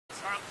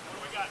All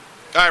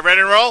right,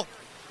 ready to roll?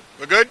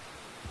 We're good?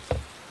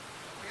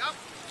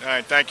 All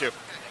right, thank you.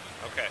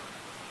 Okay.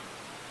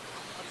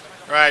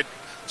 All right,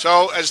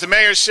 so as the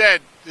mayor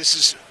said, this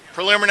is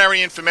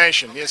preliminary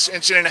information. This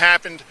incident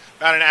happened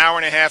about an hour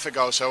and a half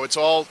ago, so it's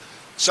all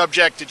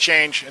subject to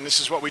change, and this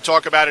is what we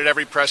talk about at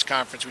every press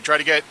conference. We try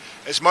to get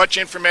as much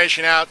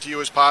information out to you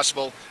as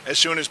possible, as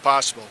soon as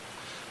possible.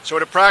 So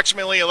at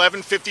approximately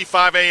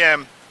 11:55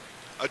 a.m.,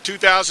 a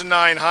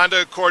 2009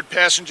 Honda Accord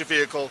passenger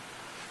vehicle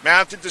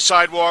mounted the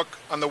sidewalk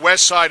on the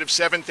west side of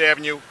 7th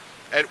Avenue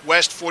at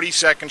West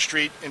 42nd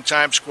Street in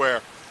Times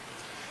Square.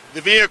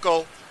 The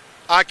vehicle,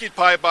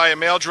 occupied by a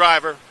male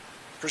driver,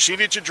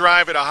 proceeded to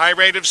drive at a high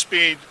rate of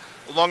speed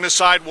along the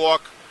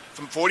sidewalk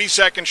from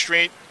 42nd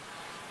Street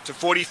to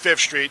 45th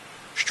Street,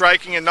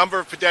 striking a number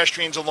of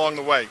pedestrians along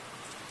the way.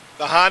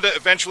 The Honda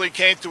eventually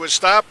came to a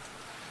stop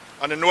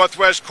on the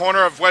northwest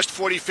corner of West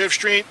 45th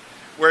Street,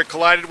 where it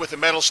collided with a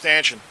metal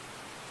stanchion.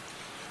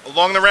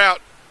 Along the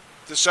route,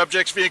 the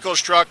subject's vehicle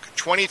struck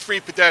 23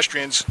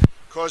 pedestrians,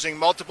 causing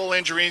multiple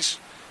injuries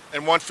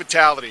and one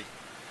fatality.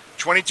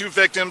 22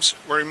 victims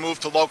were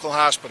removed to local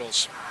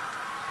hospitals.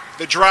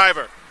 The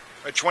driver,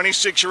 a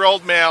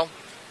 26-year-old male,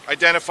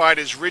 identified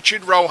as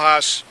Richard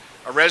Rojas,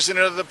 a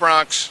resident of the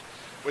Bronx,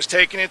 was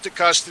taken into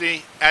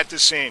custody at the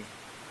scene.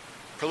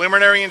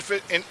 Preliminary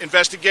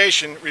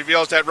investigation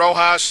reveals that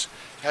Rojas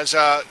has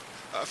a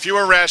few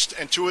arrests,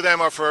 and 2 of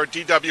them are for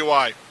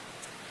DWI.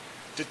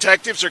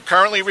 Detectives are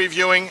currently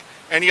reviewing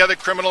any other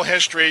criminal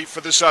history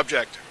for the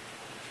subject.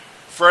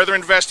 Further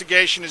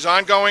investigation is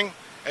ongoing.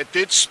 At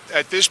this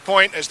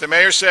point, as the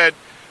mayor said,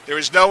 there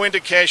is no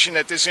indication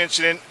that this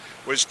incident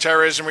was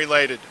terrorism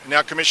related.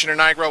 Now Commissioner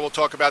Nigro will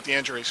talk about the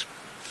injuries.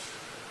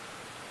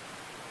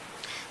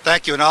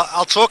 Thank you, and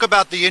I'll talk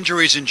about the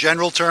injuries in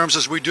general terms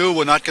as we do.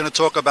 We're not going to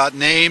talk about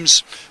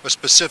names or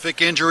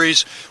specific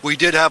injuries. We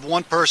did have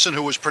one person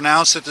who was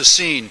pronounced at the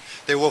scene.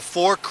 There were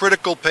 4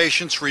 critical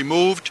patients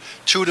removed,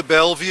 2 to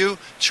Bellevue,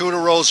 2 to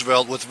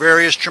Roosevelt, with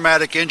various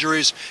traumatic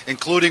injuries,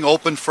 including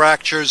open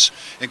fractures,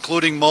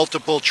 including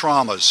multiple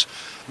traumas.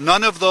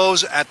 None of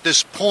those at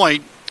this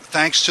point,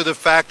 thanks to the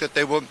fact that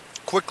they were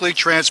quickly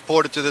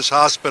transported to this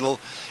hospital,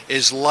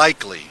 is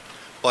likely.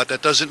 But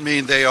that doesn't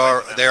mean they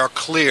are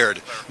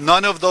cleared.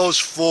 None of those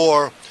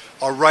 4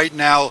 are right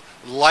now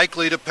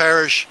likely to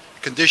perish.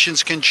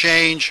 Conditions can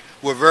change.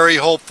 We're very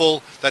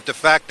hopeful that the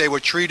fact they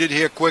were treated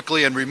here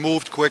quickly and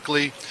removed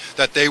quickly,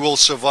 that they will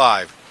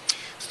survive.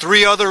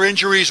 3 other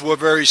injuries were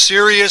very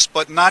serious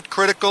but not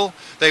critical.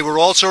 They were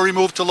also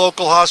removed to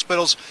local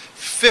hospitals.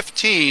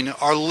 15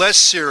 are less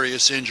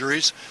serious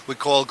injuries, we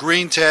call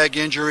green tag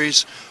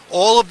injuries.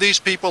 All of these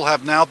people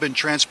have now been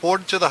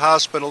transported to the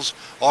hospitals,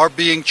 are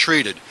being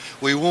treated.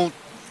 We won't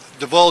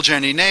divulge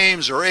any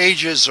names or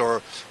ages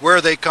or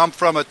where they come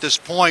from at this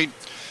point,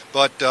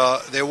 but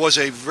there was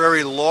a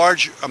very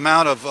large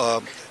amount of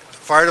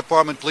fire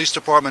department, police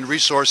department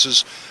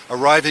resources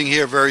arriving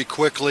here very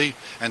quickly,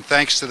 and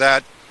thanks to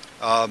that,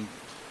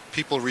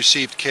 people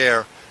received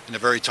care in a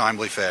very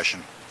timely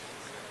fashion.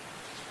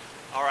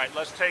 All right,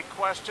 let's take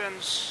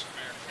questions.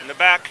 In the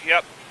back,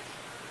 yep.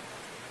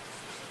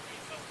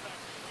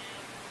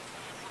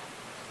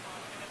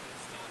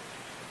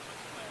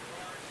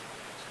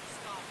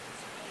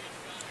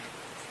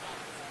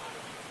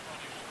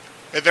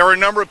 There were a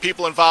number of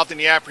people involved in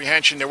the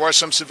apprehension. There were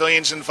some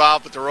civilians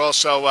involved, but there were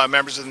also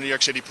members of the New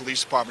York City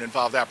Police Department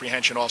involved in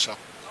apprehension also.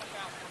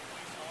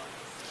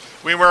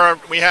 We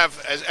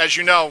have, as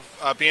you know,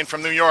 being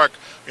from New York,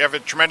 we have a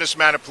tremendous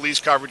amount of police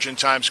coverage in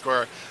Times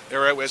Square.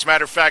 As a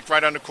matter of fact,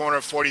 right on the corner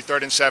of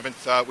 43rd and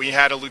 7th, we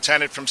had a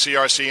lieutenant from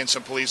CRC and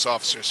some police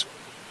officers.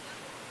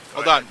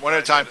 Hold on, one at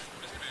a time.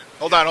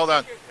 Hold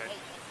on.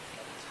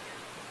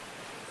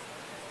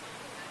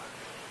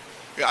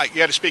 You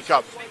got to speak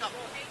up.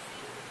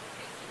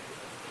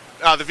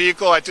 The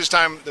vehicle, at this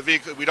time,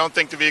 we don't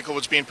think the vehicle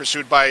was being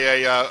pursued by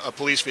a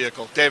police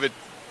vehicle. David.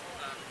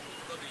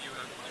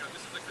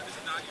 This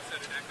is not, you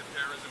said, an act of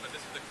terrorism, but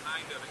this is the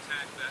kind of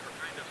attack or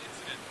kind of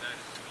incident that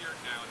is feared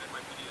now, and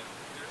NYPD is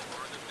feared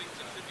for. Are there things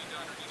that should be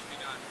done or need to be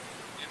done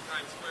in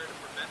Times Square to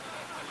prevent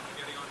people from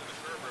getting onto the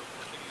curb or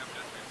picking up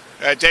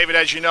pedestrians? David,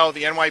 as you know,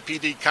 the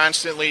NYPD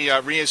constantly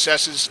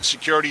reassesses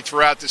security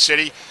throughout the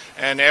city,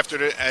 and after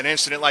an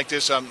incident like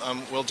this,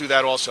 we'll do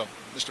that also.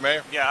 Mr.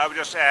 Mayor? Yeah, I would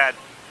just add,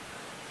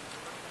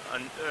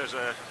 there's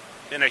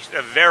been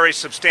a very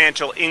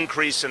substantial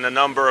increase in the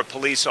number of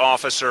police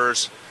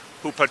officers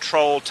who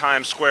patrol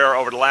Times Square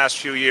over the last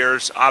few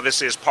years,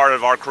 obviously as part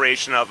of our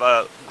creation of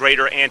a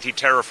greater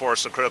anti-terror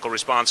force, the Critical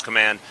Response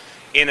Command.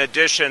 In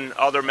addition,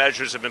 other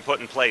measures have been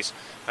put in place.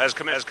 As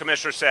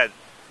Commissioner said,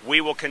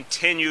 we will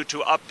continue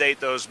to update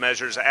those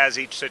measures as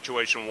each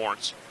situation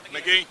warrants.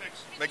 McGee?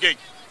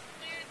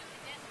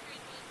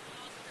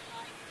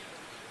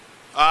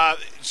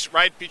 It's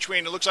right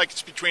between, it looks like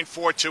it's between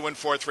 4-2 and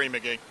 4-3,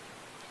 McGee.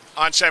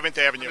 On 7th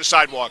Avenue, the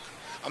sidewalk.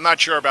 I'm not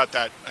sure about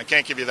that. I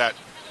can't give you that.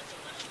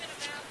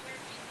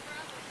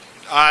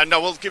 No,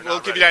 we'll give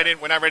you that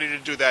in. We're not ready to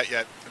do that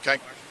yet. Okay?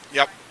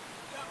 Yep.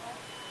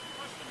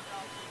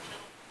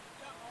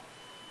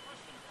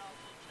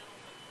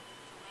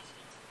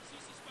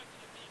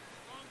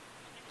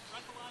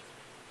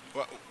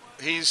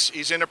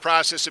 he's in the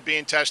process of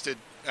being tested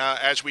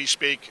as we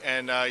speak,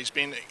 and he's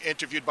being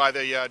interviewed by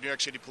the New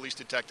York City police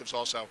detectives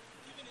also.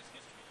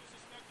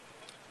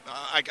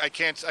 I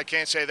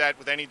can't say that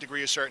with any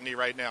degree of certainty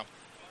right now.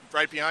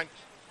 Right behind.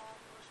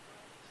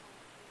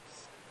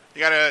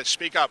 You got to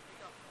speak up.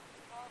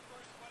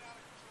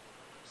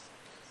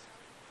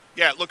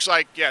 Yeah, it looks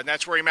like, yeah, and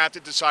that's where he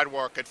mounted the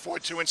sidewalk at 4,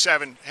 2, and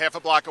 7, half a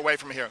block away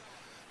from here,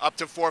 up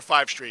to 4,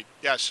 5 Street.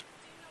 Yes.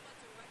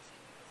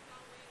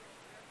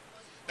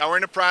 Now we're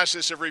in the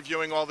process of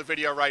reviewing all the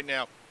video right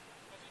now.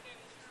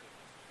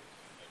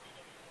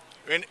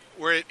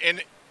 We're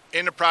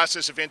in the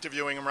process of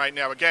interviewing him right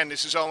now. Again,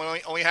 this is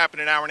only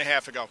happened an hour and a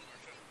half ago.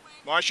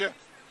 Marcia?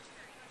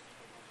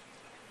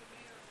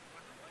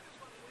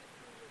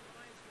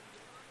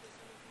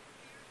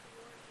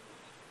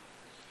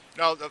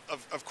 No,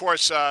 of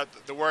course,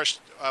 the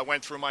worst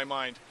went through my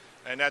mind,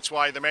 and that's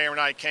why the mayor and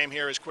I came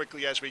here as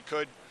quickly as we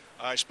could.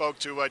 I spoke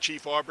to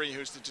Chief Aubrey,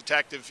 who's the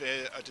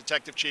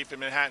detective chief in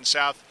Manhattan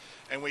South,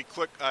 and we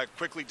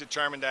quickly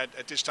determined that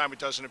at this time it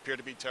doesn't appear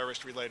to be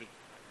terrorist related.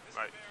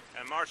 Right.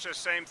 And Marcia,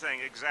 same thing,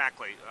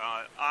 exactly.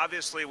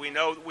 Obviously, we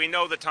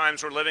know the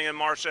times we're living in,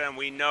 Marcia, and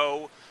we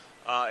know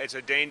it's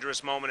a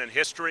dangerous moment in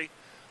history.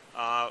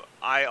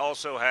 I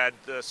also had,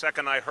 the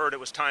second I heard it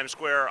was Times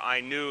Square,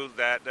 I knew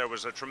that there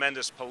was a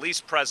tremendous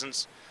police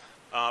presence.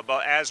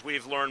 But as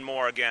we've learned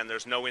more, again,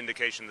 there's no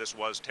indication this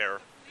was terror.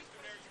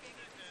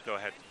 Go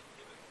ahead.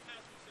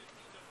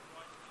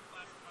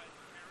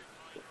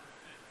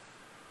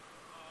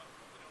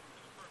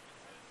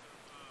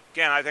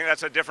 Again, I think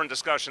that's a different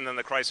discussion than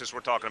the crisis we're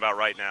talking about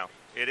right now.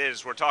 It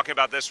is. We're talking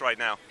about this right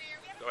now.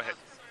 Go ahead.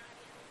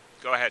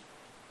 Go ahead.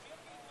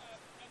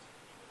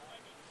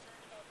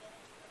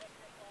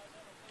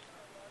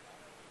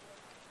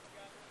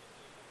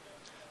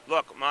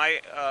 Look,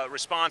 my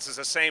response is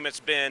the same it's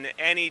been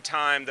any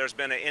time there's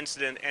been an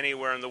incident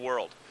anywhere in the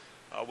world.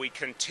 We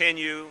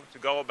continue to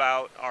go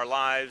about our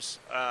lives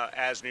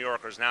as New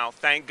Yorkers. Now,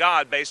 thank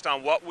God, based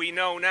on what we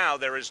know now,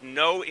 there is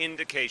no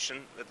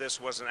indication that this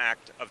was an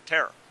act of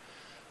terror.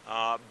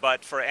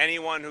 But for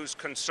anyone who's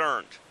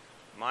concerned,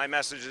 my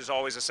message is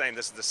always the same.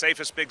 This is the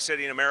safest big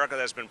city in America.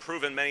 That's been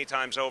proven many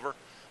times over.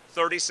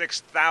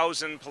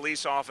 36,000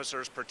 police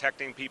officers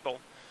protecting people.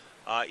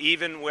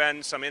 Even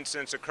when some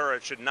incidents occur,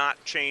 it should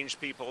not change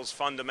people's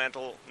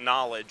fundamental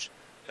knowledge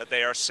that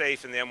they are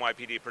safe and the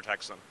NYPD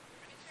protects them.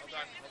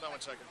 Hold on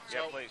 1 second.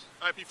 Yeah, please.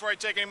 All right, before I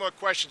take any more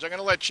questions, I'm going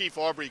to let Chief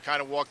Aubrey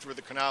kind of walk through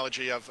the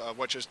chronology of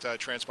what just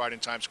transpired in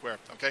Times Square.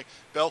 Okay,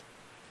 Bill?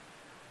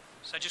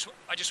 So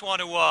I just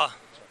want to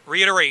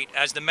reiterate,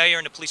 as the mayor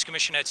and the police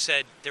commissioner had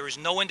said, there is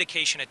no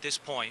indication at this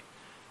point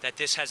that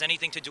this has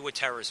anything to do with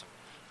terrorism.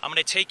 I'm going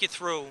to take you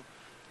through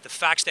the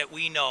facts that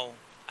we know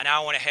an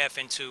hour and a half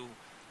into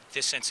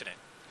this incident.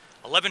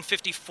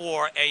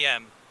 11:54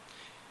 a.m.,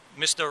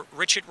 Mr.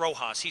 Richard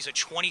Rojas, he's a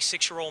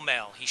 26-year-old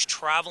male. He's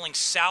traveling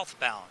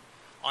southbound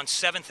on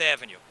 7th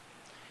Avenue.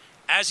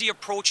 As he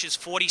approaches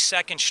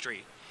 42nd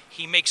Street,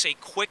 he makes a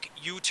quick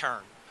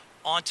U-turn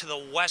onto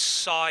the west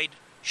side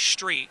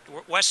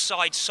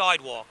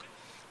sidewalk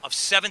of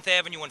 7th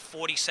Avenue and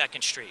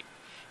 42nd Street.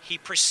 He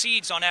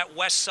proceeds on that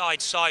west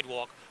side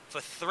sidewalk for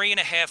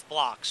 3.5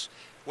 blocks,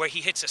 where he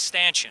hits a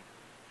stanchion.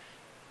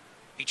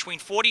 Between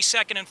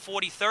 42nd and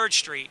 43rd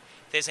Street,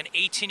 there's an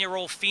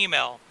 18-year-old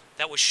female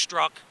that was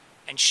struck,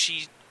 and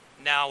she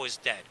now is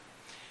dead.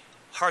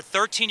 Her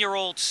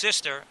 13-year-old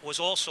sister was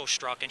also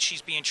struck, and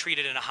she's being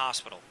treated in a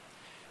hospital.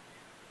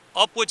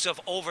 Upwards of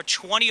over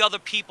 20 other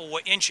people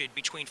were injured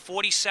between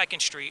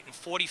 42nd Street and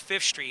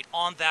 45th Street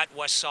on that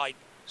west side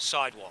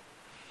sidewalk.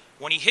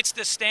 When he hits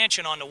the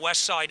stanchion on the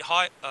west side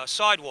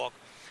sidewalk,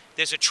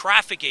 there's a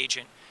traffic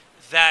agent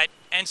that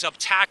ends up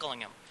tackling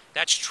him.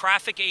 That's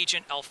traffic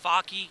agent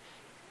Alfaki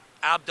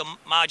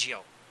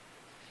Abdamaggio.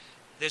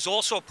 There's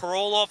also a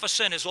parole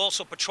officer, and there's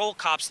also patrol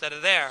cops that are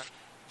there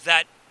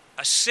that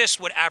assist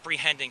with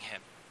apprehending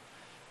him.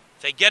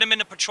 They get him in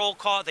the patrol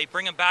car, they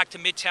bring him back to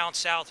Midtown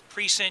South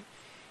Precinct.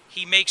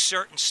 He makes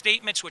certain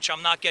statements, which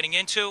I'm not getting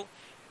into.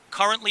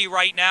 Currently,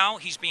 right now,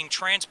 he's being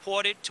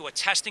transported to a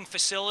testing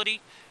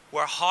facility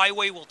where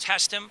Highway will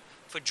test him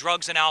for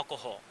drugs and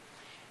alcohol.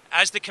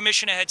 As the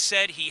commissioner had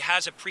said, he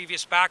has a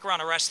previous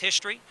background arrest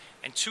history.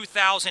 In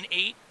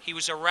 2008, he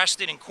was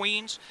arrested in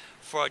Queens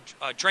for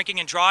drinking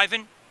and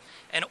driving.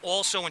 And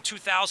also in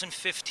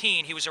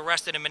 2015, he was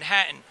arrested in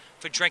Manhattan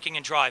for drinking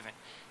and driving.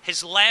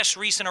 His last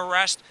recent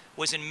arrest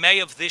was in May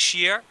of this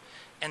year,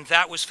 and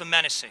that was for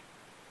menacing.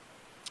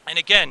 And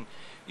again,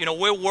 you know,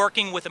 we're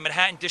working with the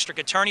Manhattan District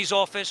Attorney's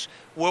Office.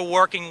 We're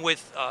working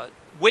with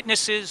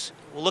witnesses.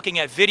 We're looking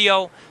at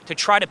video to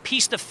try to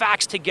piece the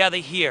facts together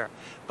here.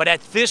 But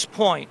at this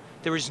point,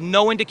 there is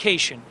no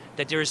indication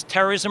that there is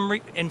terrorism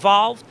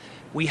involved.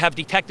 We have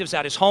detectives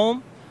at his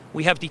home.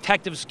 We have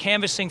detectives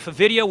canvassing for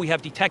video. We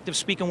have detectives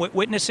speaking with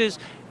witnesses.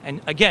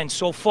 And again,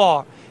 so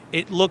far,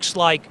 it looks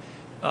like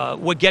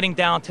we're getting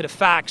down to the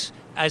facts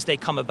as they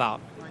come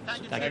about.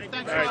 Thank you. Thank you.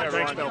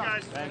 Thanks, Bill.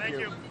 Thank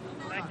you.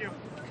 Thank you.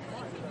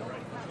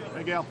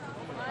 Miguel.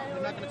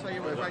 I'm not going to tell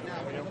you right now.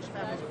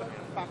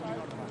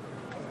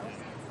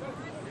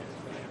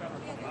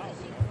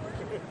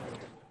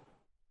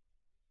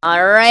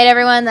 All right,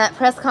 everyone, that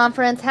press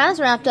conference has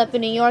wrapped up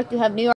in New York. You have New York